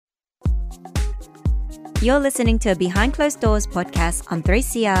You're listening to a Behind Closed Doors podcast on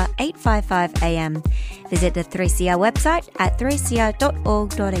 3CR 855 AM. Visit the 3CR website at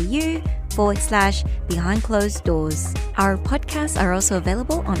 3cr.org.au/Behind Closed Doors. Our podcasts are also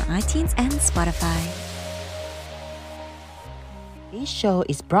available on iTunes and Spotify. This show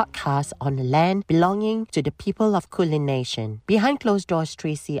is broadcast on the land belonging to the people of Kulin Nation. Behind Closed Doors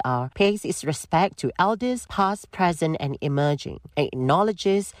 3CR pays its respect to elders past, present and emerging, and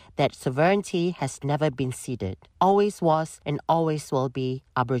acknowledges that sovereignty has never been ceded, always was and always will be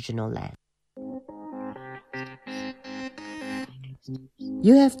Aboriginal land.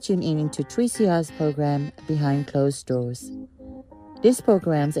 You have tuned in into 3CR's program Behind Closed Doors. This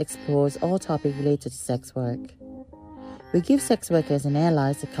program explores all topics related to sex work. We give sex workers and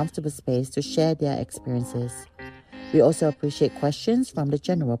allies a comfortable space to share their experiences. We also appreciate questions from the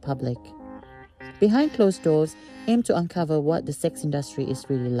general public. Behind Closed Doors aim to uncover what the sex industry is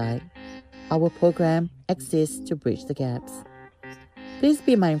really like. Our program exists to bridge the gaps. Please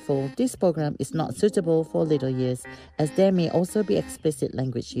be mindful, this program is not suitable for little ears, as there may also be explicit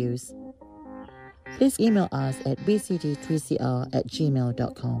language use. Please email us at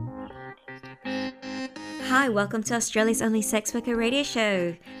bct3cr@gmail.com. Hi, welcome to Australia's only sex worker radio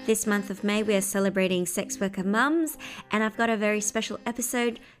show. This month of May, we are celebrating sex worker mums, and I've got a very special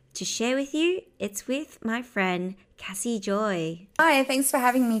episode to share with you. It's with my friend, Cassie Joy. Hi, thanks for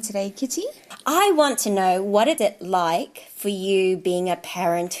having me today, Kitty. I want to know, what is it like for you being a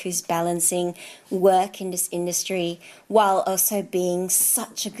parent who's balancing work in this industry while also being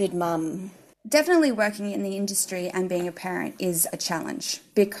such a good mum? Definitely working in the industry and being a parent is a challenge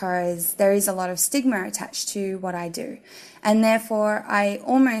because there is a lot of stigma attached to what I do. And therefore, I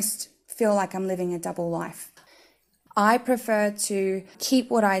almost feel like I'm living a double life. I prefer to keep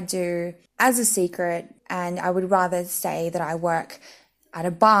what I do as a secret, and I would rather say that I work at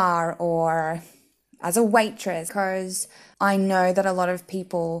a bar or as a waitress, because I know that a lot of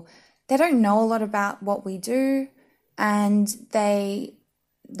people, they don't know a lot about what we do, and they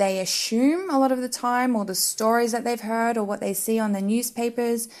assume a lot of the time, or the stories that they've heard or what they see on the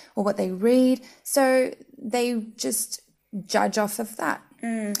newspapers or what they read. So they just judge off of that.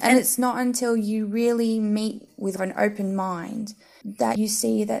 And it's not until you really meet with an open mind that you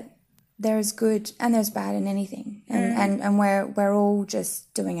see that there is good and there's bad in anything. And we're all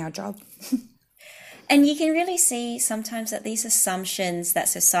just doing our job. And you can really see sometimes that these assumptions that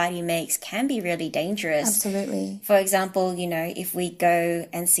society makes can be really dangerous. Absolutely. For example, if we go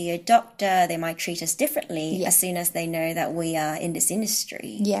and see a doctor, they might treat us differently as soon as they know that we are in this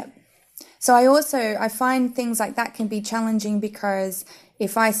industry. Yeah. So I find things like that can be challenging, because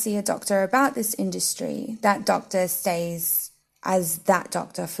if I see a doctor about this industry, that doctor stays as that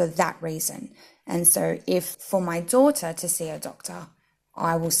doctor for that reason. And so if for my daughter to see a doctor,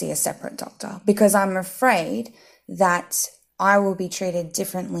 I will see a separate doctor, because I'm afraid that I will be treated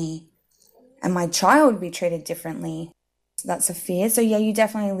differently and my child will be treated differently. So that's a fear. So yeah, you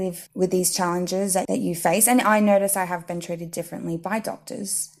definitely live with these challenges that you face. And I notice I have been treated differently by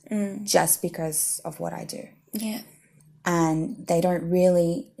doctors just because of what I do. Yeah. And they don't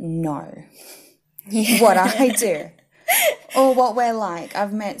really know what I do. Or what we're like.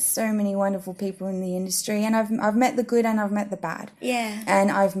 I've met so many wonderful people in the industry, and I've met the good and I've met the bad. Yeah. And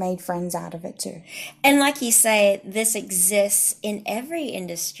I've made friends out of it too. And like you say, this exists in every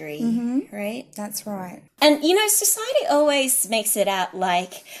industry, right? That's right. And, society always makes it out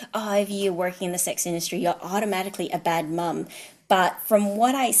like, if you're working in the sex industry, you're automatically a bad mum. But from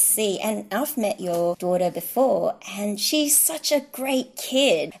what I see, and I've met your daughter before, and she's such a great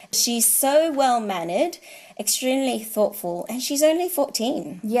kid. She's so well-mannered, extremely thoughtful, and she's only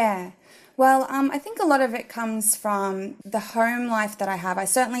 14. Yeah. Well, I think a lot of it comes from the home life that I have. I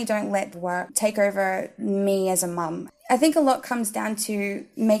certainly don't let work take over me as a mum. I think a lot comes down to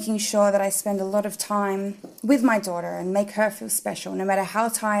making sure that I spend a lot of time with my daughter and make her feel special, no matter how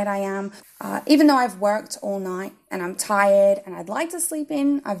tired I am. Even though I've worked all night and I'm tired and I'd like to sleep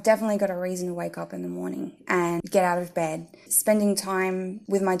in, I've definitely got a reason to wake up in the morning and get out of bed. Spending time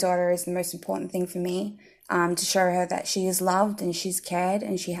with my daughter is the most important thing for me. To show her that she is loved and she's cared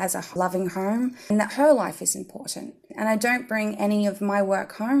and she has a loving home and that her life is important. And I don't bring any of my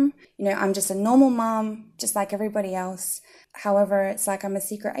work home. I'm just a normal mom, just like everybody else. However, it's like I'm a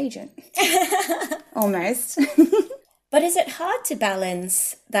secret agent. Almost. But is it hard to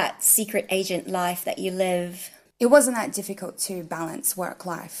balance that secret agent life that you live? It wasn't that difficult to balance work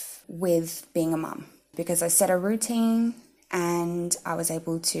life with being a mum, because I set a routine and I was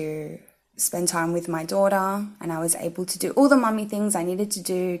able to spend time with my daughter, and I was able to do all the mummy things I needed to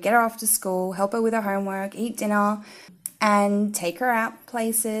do, get her off to school, help her with her homework, eat dinner. and take her out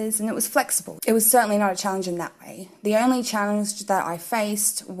places, and it was flexible. It was certainly not a challenge in that way. The only challenge that I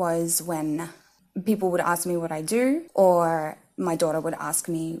faced was when people would ask me what I do, or my daughter would ask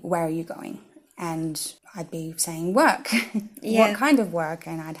me, where are you going? And I'd be saying work. What kind of work?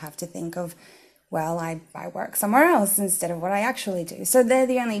 And I'd have to think of, well, I work somewhere else instead of what I actually do. So they're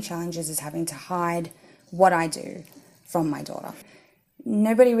the only challenges, is having to hide what I do from my daughter.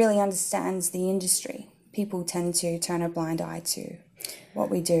 Nobody really understands the industry. People tend to turn a blind eye to what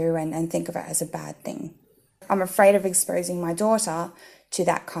we do and think of it as a bad thing. I'm afraid of exposing my daughter to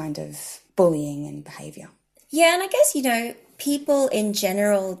that kind of bullying and behaviour. Yeah, and I guess, people in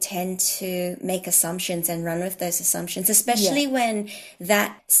general tend to make assumptions and run with those assumptions, especially when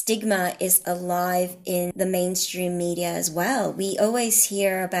that stigma is alive in the mainstream media as well. We always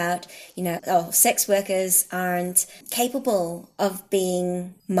hear about, sex workers aren't capable of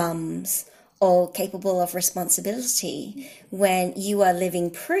being mums or capable of responsibility, when you are living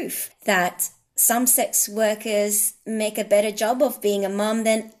proof that some sex workers make a better job of being a mum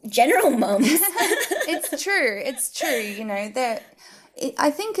than general mums. It's true. I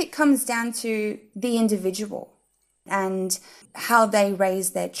think it comes down to the individual and how they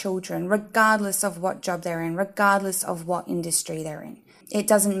raise their children, regardless of what job they're in, regardless of what industry they're in. It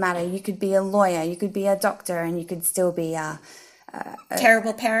doesn't matter. You could be a lawyer, you could be a doctor, and you could still be a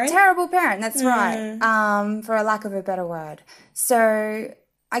terrible parent. Terrible parent, that's right, for a lack of a better word. So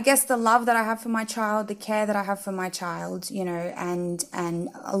I guess the love that I have for my child, the care that I have for my child, and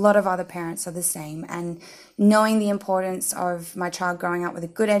a lot of other parents are the same. And knowing the importance of my child growing up with a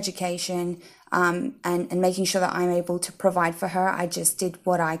good education, and making sure that I'm able to provide for her, I just did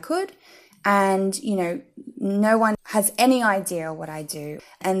what I could. And, no one has any idea what I do.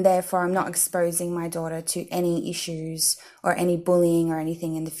 And therefore, I'm not exposing my daughter to any issues or any bullying or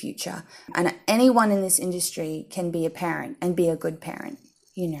anything in the future. And anyone in this industry can be a parent and be a good parent.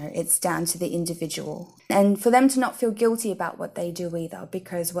 It's down to the individual. And for them to not feel guilty about what they do either,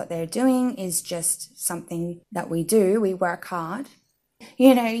 because what they're doing is just something that we do. We work hard.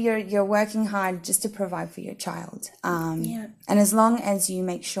 You're working hard just to provide for your child. And as long as you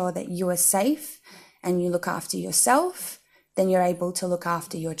make sure that you are safe and you look after yourself, then you're able to look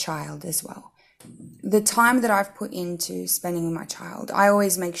after your child as well. The time that I've put into spending with my child, I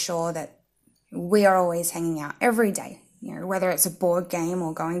always make sure that we are always hanging out every day. Whether it's a board game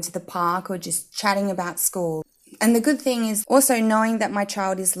or going to the park or just chatting about school. And the good thing is also knowing that my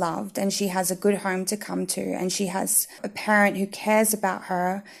child is loved and she has a good home to come to, and she has a parent who cares about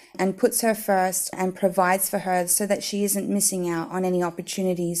her and puts her first and provides for her so that she isn't missing out on any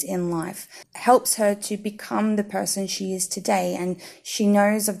opportunities in life, helps her to become the person she is today. And she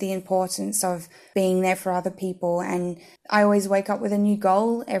knows of the importance of being there for other people. And I always wake up with a new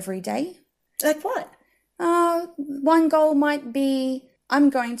goal every day. Like what? One goal might be,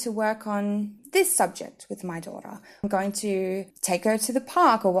 I'm going to work on this subject with my daughter. I'm going to take her to the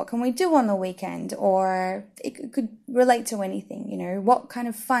park, or what can we do on the weekend? Or it could relate to anything, what kind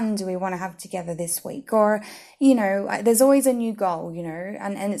of fun do we want to have together this week? Or, there's always a new goal,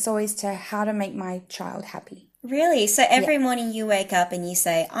 and it's always to how to make my child happy. Really? So every morning you wake up and you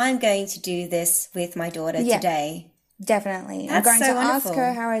say, I'm going to do this with my daughter today. Definitely. That's I'm going so to wonderful. ask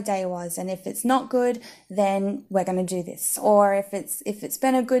her how her day was, and if it's not good, then we're going to do this. Or if it's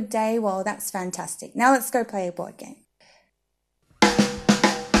been a good day, well, that's fantastic. Now let's go play a board game.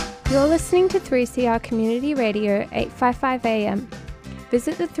 You're listening to 3CR Community Radio 855 AM.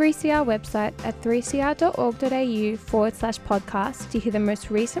 Visit the 3CR website at 3cr.org.au/podcast to hear the most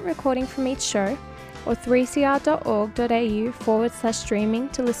recent recording from each show, or 3cr.org.au/streaming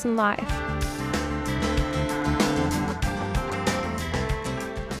to listen live.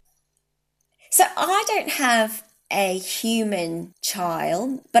 So I don't have a human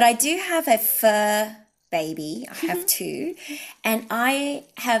child, but I do have a fur baby. I have two, and I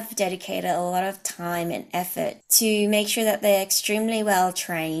have dedicated a lot of time and effort to make sure that they're extremely well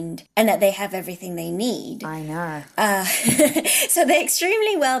trained and that they have everything they need. I know. So they're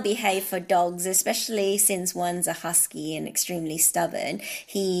extremely well behaved for dogs, especially since one's a husky and extremely stubborn.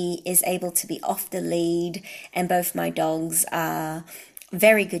 He is able to be off the lead, and both my dogs are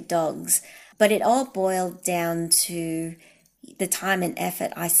very good dogs. But it all boiled down to the time and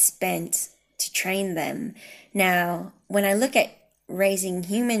effort I spent to train them. Now, when I look at raising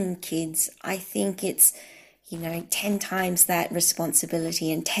human kids, I think it's, 10 times that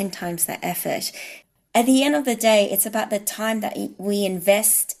responsibility and 10 times that effort. At the end of the day, it's about the time that we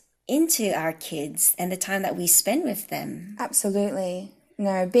invest into our kids and the time that we spend with them. Absolutely.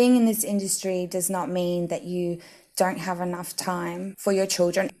 Being in this industry does not mean that you don't have enough time for your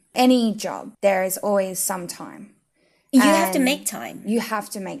children. Any job, there is always some time. You have to make time. You have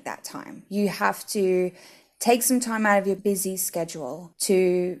to make that time. You have to take some time out of your busy schedule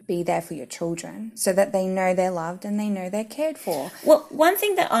to be there for your children so that they know they're loved and they know they're cared for. Well, one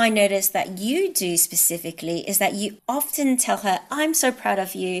thing that I noticed that you do specifically is that you often tell her, I'm so proud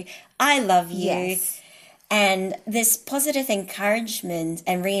of you, I love you. Yes. And this positive encouragement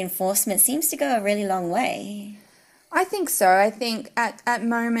and reinforcement seems to go a really long way. I think so. I think at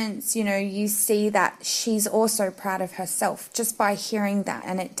moments, you know, you see that she's also proud of herself just by hearing that.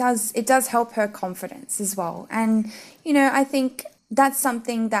 And it does help her confidence as well. And, you know, I think that's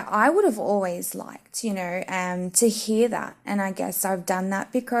something that I would have always liked, you know, to hear that. And I guess I've done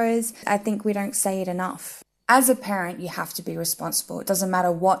that because I think we don't say it enough. As a parent, you have to be responsible. It doesn't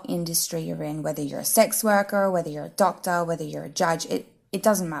matter what industry you're in, whether you're a sex worker, whether you're a doctor, whether you're a judge, it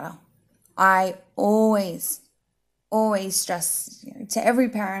doesn't matter. I always stress, you know, to every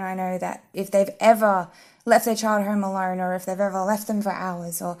parent I know that if they've ever left their child home alone or if they've ever left them for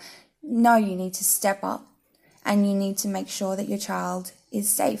hours, or no, you need to step up and you need to make sure that your child is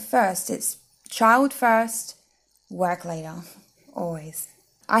safe first. It's child first, work later, always.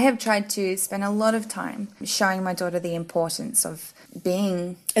 I have tried to spend a lot of time showing my daughter the importance of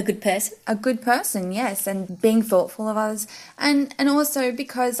being a good person. A good person, yes, and being thoughtful of others. And also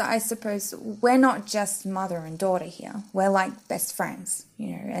because I suppose we're not just mother and daughter here. We're like best friends, you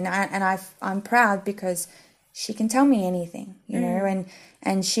know. And I'm proud because she can tell me anything, you know,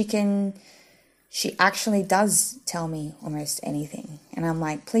 and she actually does tell me almost anything. And I'm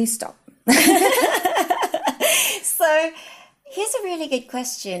like, please stop. So here's a really good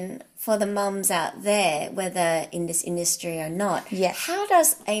question for the mums out there, whether in this industry or not. Yeah. How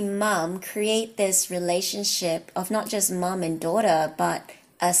does a mum create this relationship of not just mum and daughter, but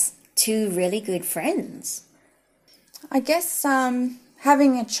as two really good friends? I guess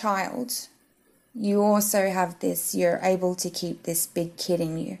having a child, you also have this, you're able to keep this big kid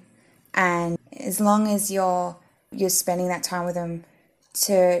in you. And as long as you're spending that time with them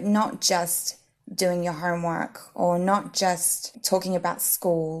to not just doing your homework or not just talking about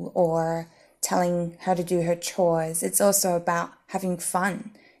school or telling her to do her chores. It's also about having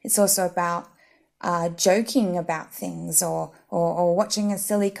fun. It's also about joking about things or watching a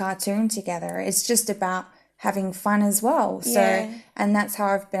silly cartoon together. It's just about having fun as well. So, and that's how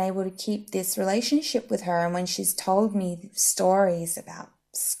I've been able to keep this relationship with her. And when she's told me stories about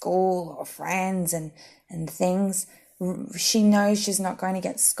school or friends and things, she knows she's not going to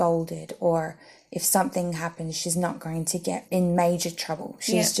get scolded, or if something happens, she's not going to get in major trouble.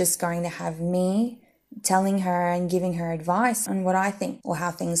 She's just going to have me telling her and giving her advice on what I think or how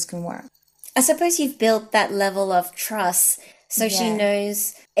things can work. I suppose you've built that level of trust so she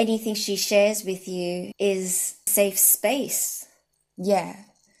knows anything she shares with you is safe space. Yeah.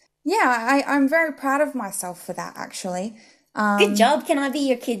 Yeah, I'm very proud of myself for that, actually. Good job. Can I be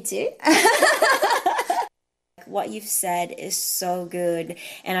your kid too? What you've said is so good,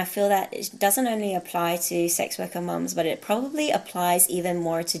 and I feel that it doesn't only apply to sex worker mums, but it probably applies even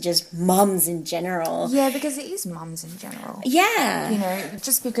more to just mums in general. Yeah, because it is mums in general. Yeah. You know,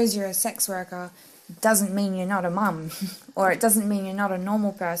 just because you're a sex worker doesn't mean you're not a mum, or it doesn't mean you're not a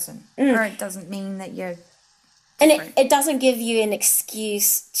normal person, or it doesn't mean that you're different. And it doesn't give you an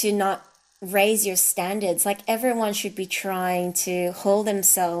excuse to not raise your standards. Like, everyone should be trying to hold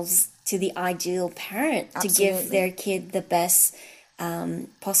themselves to the ideal parent. Absolutely. To give their kid the best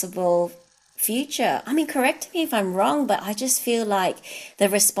possible future. I mean, correct me if I'm wrong, but I just feel like the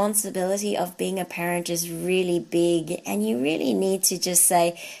responsibility of being a parent is really big, and you really need to just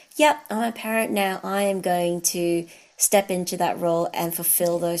say, yep, I'm a parent now. I am going to step into that role and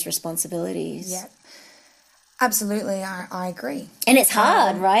fulfill those responsibilities. Yeah. Absolutely, I agree. And it's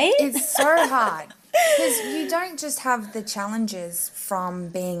hard, right? It's so hard. Because you don't just have the challenges from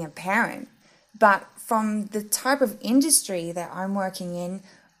being a parent, but from the type of industry that I'm working in,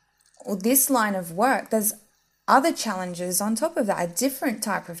 or this line of work, there's other challenges on top of that, a different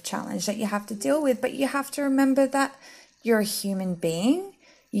type of challenge that you have to deal with. But you have to remember that you're a human being,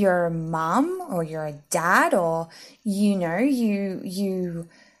 you're a mum, or you're a dad, or, you know, you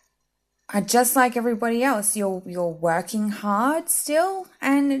are just like everybody else. You're working hard still,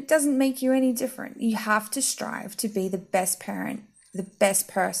 and it doesn't make you any different. You have to strive to be the best parent, the best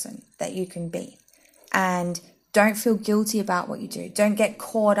person that you can be. And don't feel guilty about what you do. Don't get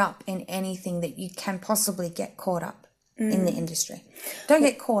caught up in anything that you can possibly get caught up in the industry. Don't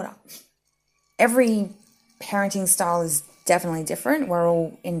get caught up. Every parenting style is definitely different. We're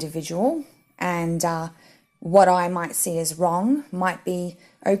all individual, and what I might see as wrong might be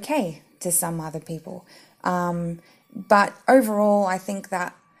okay to some other people. But overall, I think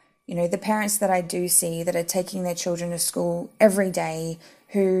that, You know, the parents that I do see that are taking their children to school every day,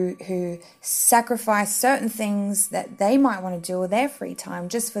 who sacrifice certain things that they might want to do with their free time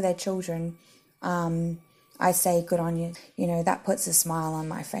just for their children, I say, good on you. You know, that puts a smile on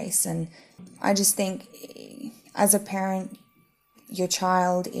my face. And I just think as a parent, your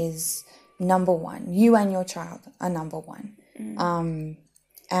child is number one. You and your child are number one.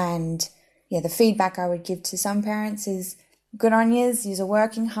 And yeah, the feedback I would give to some parents is, good on yous. Yous are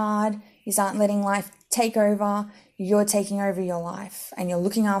working hard. Yous aren't letting life take over. You're taking over your life and you're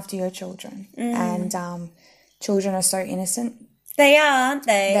looking after your children. And children are so innocent. They are, aren't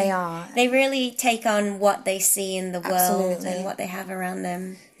they? They are. They really take on what they see in the world. Absolutely. And what they have around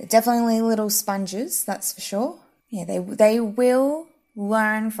them. They're definitely little sponges, that's for sure. Yeah, they will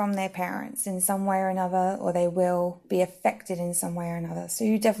learn from their parents in some way or another, or they will be affected in some way or another. So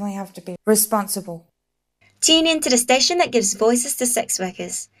you definitely have to be responsible. Tune in to the station that gives voices to sex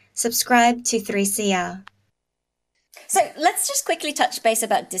workers. Subscribe to 3CR. So let's just quickly touch base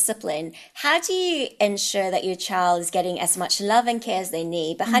about discipline. How do you ensure that your child is getting as much love and care as they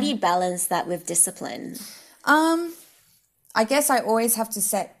need, but how do you balance that with discipline? I guess I always have to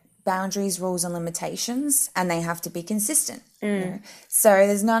set boundaries, rules, and limitations, and they have to be consistent. You know? So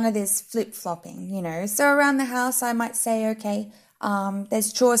there's none of this flip-flopping, you know. So around the house, I might say, okay,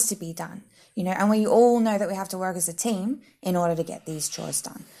 there's chores to be done, you know, and we all know that we have to work as a team in order to get these chores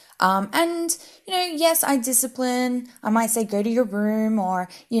done. And, you know, yes, I discipline. I might say, go to your room, or,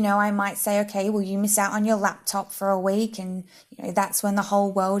 you know, I might say, okay, well, you miss out on your laptop for a week, and, you know, that's when the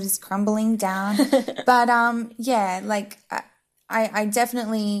whole world is crumbling down. But, yeah, like, I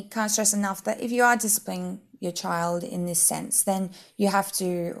definitely can't stress enough that if you are disciplining your child in this sense, then you have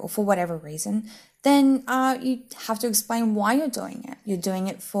to, or for whatever reason, then you have to explain why you're doing it. You're doing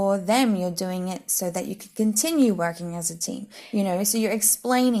it for them. You're doing it so that you can continue working as a team, you know. So you're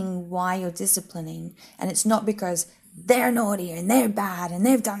explaining why you're disciplining, and it's not because they're naughty and they're bad and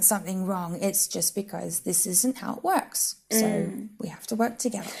they've done something wrong. It's just because this isn't how it works. So we have to work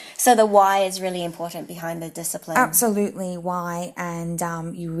together. So the why is really important behind the discipline. Absolutely, why. And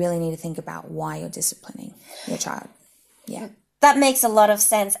you really need to think about why you're disciplining your child. Yeah. That makes a lot of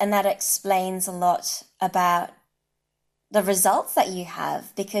sense, and that explains a lot about the results that you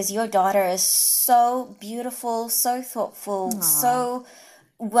have, because your daughter is so beautiful, so thoughtful, so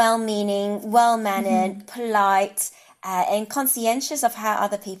well-meaning, well-mannered, polite, and conscientious of how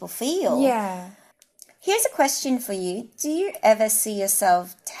other people feel. Yeah. Here's a question for you. Do you ever see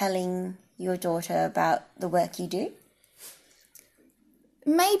yourself telling your daughter about the work you do?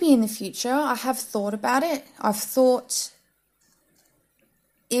 Maybe in the future. I have thought about it. I've thought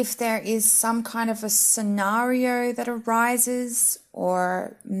if there is some kind of a scenario that arises,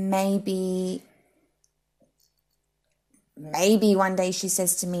 or maybe one day she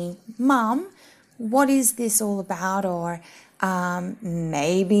says to me, Mum, what is this all about? Or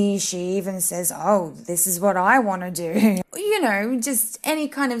maybe she even says, oh, this is what I want to do. You know, just any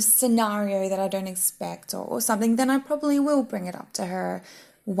kind of scenario that I don't expect, or something, then I probably will bring it up to her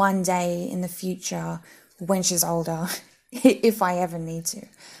one day in the future when she's older, if I ever need to.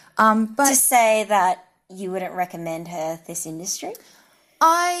 But to say that you wouldn't recommend her this industry?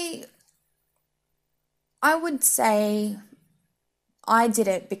 I would say I did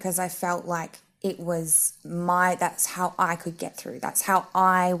it because I felt like it was that's how I could get through. That's how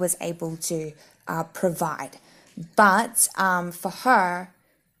I was able to provide. But for her,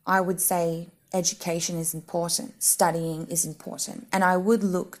 I would say education is important, studying is important, and I would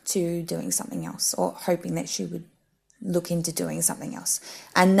look to doing something else, or hoping that she would look into doing something else.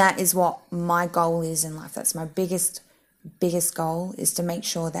 And that is what my goal is in life. That's my biggest goal, is to make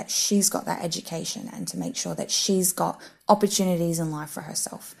sure that she's got that education, and to make sure that she's got opportunities in life for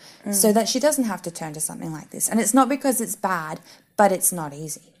herself, so that she doesn't have to turn to something like this. And it's not because it's bad, but it's not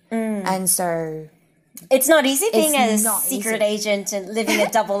easy. And so it's not easy being a secret agent and living a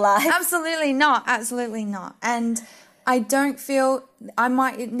double life. Absolutely not. And I don't feel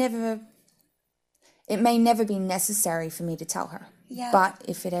it may never be necessary for me to tell her. Yeah. But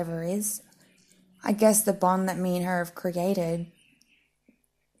if it ever is, I guess the bond that me and her have created,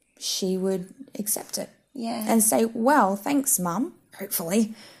 she would accept it. Yeah. And say, well, thanks, Mum.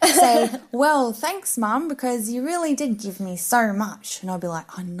 Hopefully. Say, well, thanks, Mum, because you really did give me so much. And I'll be like,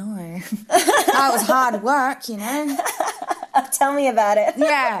 I know. That was hard work, you know. Tell me about it.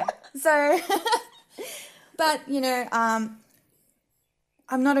 Yeah. So, but, you know, I'm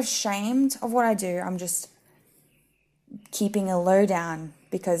not ashamed of what I do. I'm just keeping a lowdown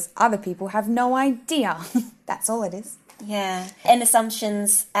because other people have no idea. That's all it is. Yeah. And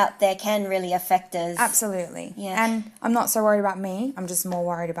assumptions out there can really affect us. Absolutely. Yeah. And I'm not so worried about me. I'm just more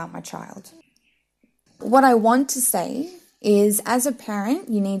worried about my child. What I want to say is, as a parent,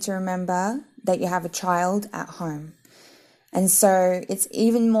 you need to remember that you have a child at home. And so it's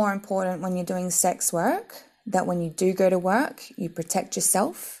even more important when you're doing sex work that when you do go to work, you protect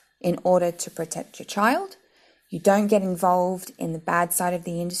yourself in order to protect your child. You don't get involved in the bad side of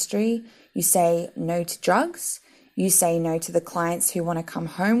the industry. You say no to drugs. You say no to the clients who want to come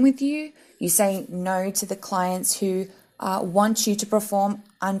home with you. You say no to the clients who want you to perform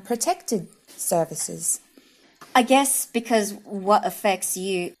unprotected services. I guess because what affects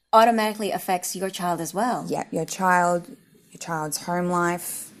you automatically affects your child as well. Yeah, your child's home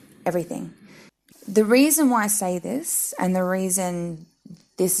life, everything. The reason why I say this, and the reason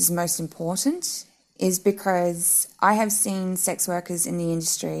this is most important, is because I have seen sex workers in the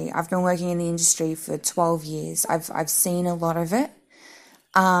industry. I've been working in the industry for 12 years. I've seen a lot of it,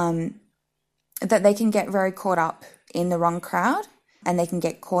 that they can get very caught up in the wrong crowd and they can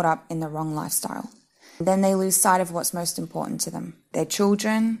get caught up in the wrong lifestyle. Then they lose sight of what's most important to them. Their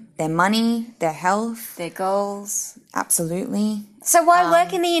children, their money, their health. Their goals. Absolutely. So why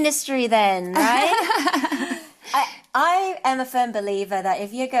work in the industry then, right? I am a firm believer that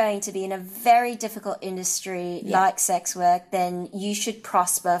if you're going to be in a very difficult industry like sex work, then you should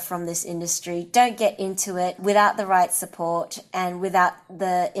prosper from this industry. Don't get into it without the right support and without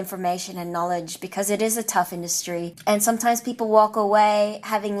the information and knowledge, because it is a tough industry. And sometimes people walk away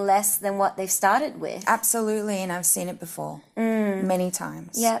having less than what they've started with. Absolutely, and I've seen it before many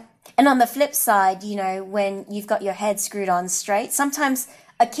times. Yeah. And on the flip side, you know, when you've got your head screwed on straight, sometimes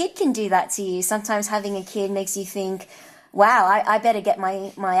a kid can do that to you. Sometimes having a kid makes you think, wow, I better get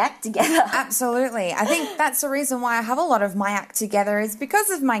my act together. Absolutely. I think that's the reason why I have a lot of my act together, is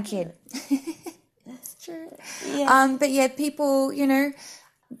because of my kid. That's true. Yeah. But yeah, people, you know,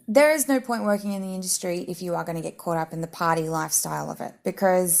 there is no point working in the industry if you are going to get caught up in the party lifestyle of it,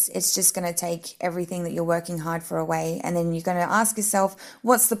 because it's just going to take everything that you're working hard for away. And then you're going to ask yourself,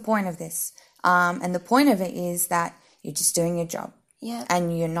 what's the point of this? And the point of it is that you're just doing your job. Yeah.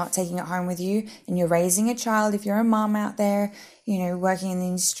 And you're not taking it home with you, and you're raising a child. If you're a mom out there, you know, working in the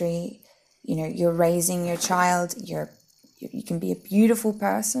industry, you know, you're raising your child. You can be a beautiful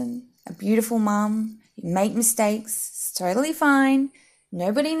person, a beautiful mom. You make mistakes. It's totally fine.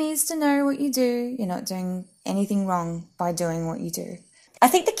 Nobody needs to know what you do. You're not doing anything wrong by doing what you do. I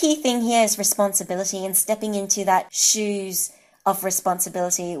think the key thing here is responsibility and stepping into that shoes of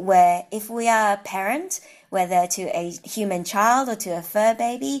responsibility, where if we are a parent, whether to a human child or to a fur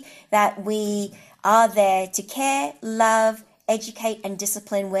baby, that we are there to care, love, educate and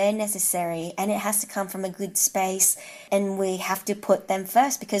discipline where necessary. And it has to come from a good space, and we have to put them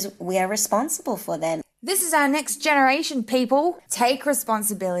first because we are responsible for them. This is our next generation, people. Take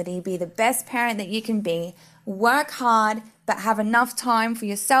responsibility, be the best parent that you can be, work hard, but have enough time for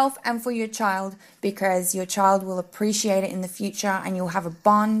yourself and for your child, because your child will appreciate it in the future and you'll have a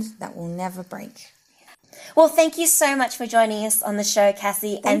bond that will never break. Well, thank you so much for joining us on the show,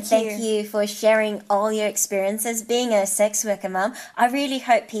 Cassie. Thank you for sharing all your experiences being a sex worker mum. I really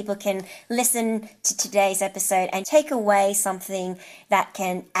hope people can listen to today's episode and take away something that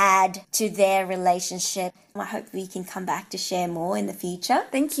can add to their relationship. I hope we can come back to share more in the future.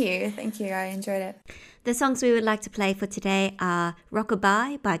 Thank you. I enjoyed it. The songs we would like to play for today are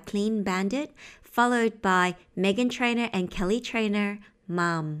Rockabye by Clean Bandit, followed by Meghan Trainor and Kelly Trainor,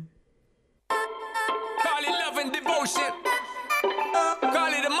 Mom. Call it love and devotion.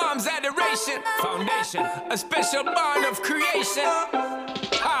 Call it a mom's adoration. Foundation, a special bond of creation.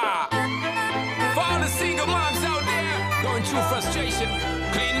 Ha! For all the single moms out there going through frustration.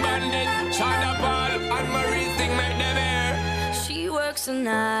 Clean Bandit, China Paul, and Marie thing make them air. She works the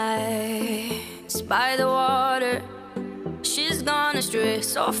nights by the water. She's gone astray,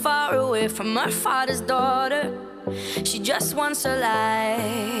 so far away from her father's daughter. She just wants her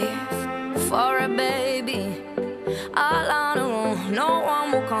life for a baby, all on her own, no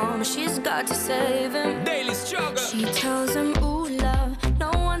one will come. She's got to save him. Daily struggle. She tells him, ooh, love,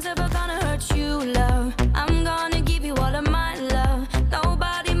 no one's ever gonna hurt you, love. I'm gonna give you all of my love.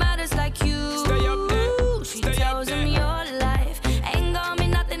 Nobody matters like you. Stay up there. She Stay tells up him there. your life ain't gonna be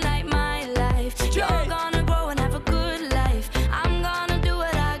nothing like my life. You're gonna grow and have a good life. I'm gonna do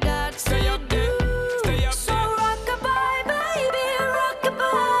what I got Stay to up there. do. Stay up So there. rockabye, baby,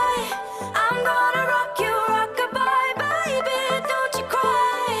 rockabye. I'm gonna rock you, rockabye, baby. Don't you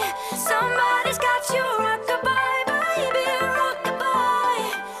cry. Somebody's got you, rockabye, baby, rockabye.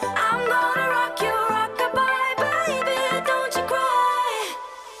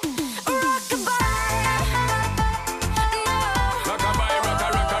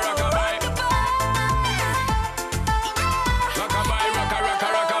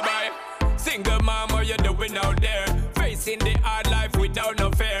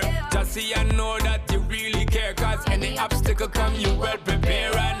 I see and know that you really care. Cause any obstacle come, you well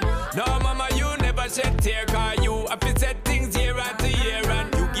prepare. And no, mama, you never shed tear. Cause you have to set things year after year.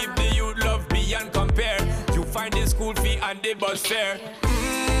 And you give the youth love beyond compare. You find the school fee and the bus fare.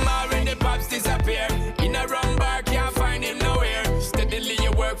 When the pops disappear, in a wrong bar, can't find him nowhere. Steadily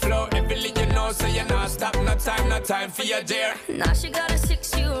your workflow, everything you know, so you're not stop, no time for your dear. Now she got a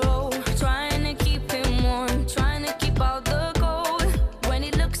 6-year-old, trying to keep him warm, trying to keep out the cold. When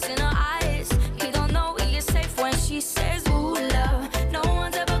he looks in her eyes, he don't know he is safe when she says, ooh, love, no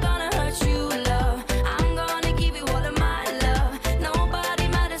one's ever gonna hurt you, love. I'm gonna give you all of my love. Nobody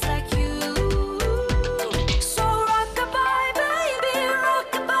matters like you. So rock-a-bye, baby,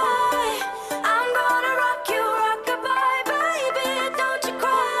 rock-a-bye. I'm gonna rock you, rock-a-bye, baby, don't you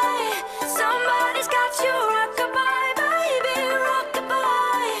cry. Somebody's got you, rock-a-bye, baby,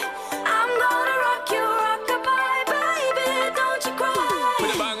 rock-a-bye. I'm gonna rock you, rock-a-bye, baby, don't you cry.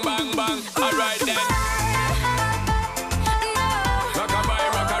 With a bang, bang, bang, alright then. Rock-a-bye,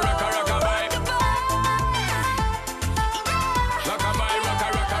 rock-a-bye. Rock-a-bye,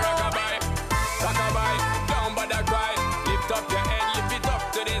 rock-a-bye. Rock-a-bye, don't bother cry. Lift up your head, lift it up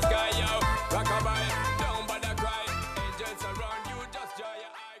to the sky, yo. Rock-a-bye, don't bother cry. Angels around you, just dry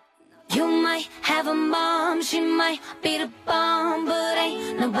your eye. You might have a mom, she might be the bomb, but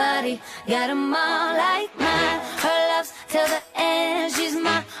ain't nobody got a mom like mine. Her love's till the end, she's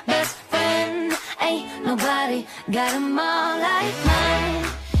my best friend. Ain't nobody got a mom like mine.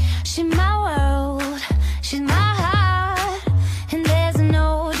 She's my world, she's my heart, and there's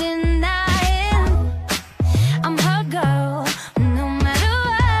no denying I'm her girl, no matter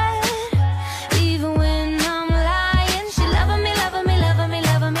what. Even when I'm lying, she loving me, loving me, loving me,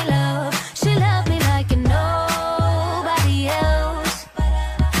 loving me, love. She loved me like nobody else.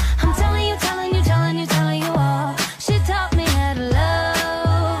 I'm telling you, telling you, telling you, telling you all. She taught me how to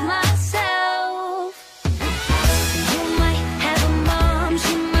love myself. You might have a mom,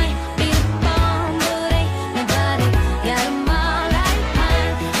 she might be the bomb, but ain't nobody got a mom like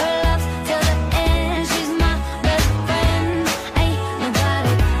mine. Her love's till the end, she's my best friend. Ain't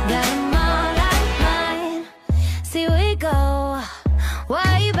nobody got a mom like mine. See, we go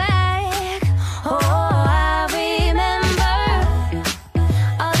way back. Oh, I remember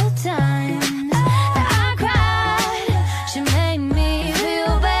all the times that I cried. She made me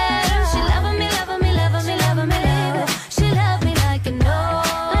feel better. She loving me, loving me, loving me, loving me, loving. She loved me like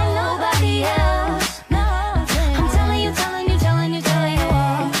nobody else. I'm telling you, telling you, telling you, telling you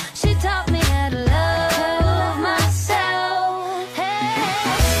all. She taught me how to love myself. Hey,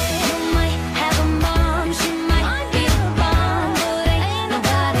 you might have a mom, she might be a bomb, but ain't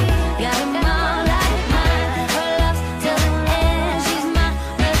nobody got a mom like mine. Her love's till the end, she's my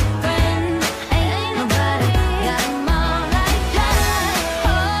best friend. Ain't nobody got a mom like mine.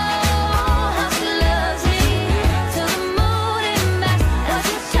 Oh, how she loves me till the moon and back. That's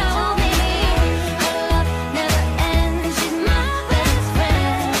what she told me. Her love never ends. She's my best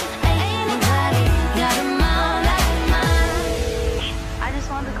friend. Ain't nobody got a mom like mine. I just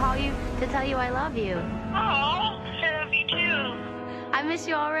wanted to call you to tell you I love you. Oh, I love you too. I miss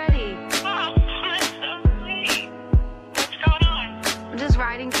you already. Oh, that's so sweet. What's going on? I'm just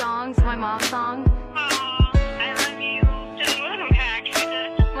writing songs, my mom's song. Oh, I love you. Just welcome back.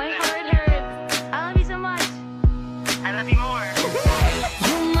 My heart hurts. I love you so much. I love you more.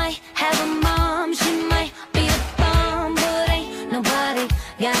 You might have a mom, she might be a bomb, but ain't nobody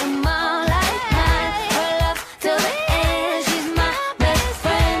got a mom like mine. Her love till the end, she's my best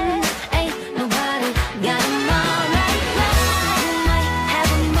friend. Ain't nobody got a mom like mine. You might have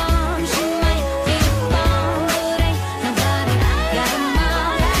a mom, she might be a bomb, but ain't nobody got a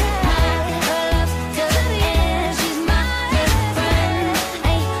mom like mine. Her love till the end, she's my best friend.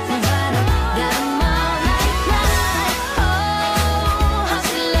 Ain't nobody got a mom like mine. Oh, how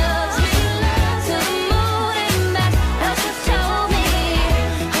she loves me till the moon and back. That's what she told me.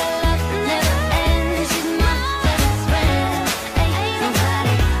 Her love never ends. She's my best friend. Ain't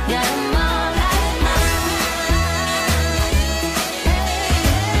nobody got a mom like mine.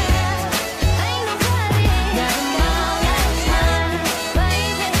 Ain't nobody got a mom like mine.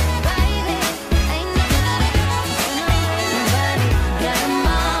 Baby, baby, ain't nobody got a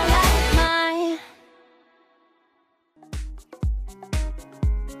mom like mine.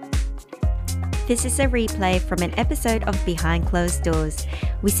 This is a replay from an episode of Behind Closed Doors.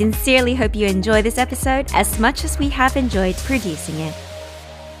 We sincerely hope you enjoy this episode as much as we have enjoyed producing it.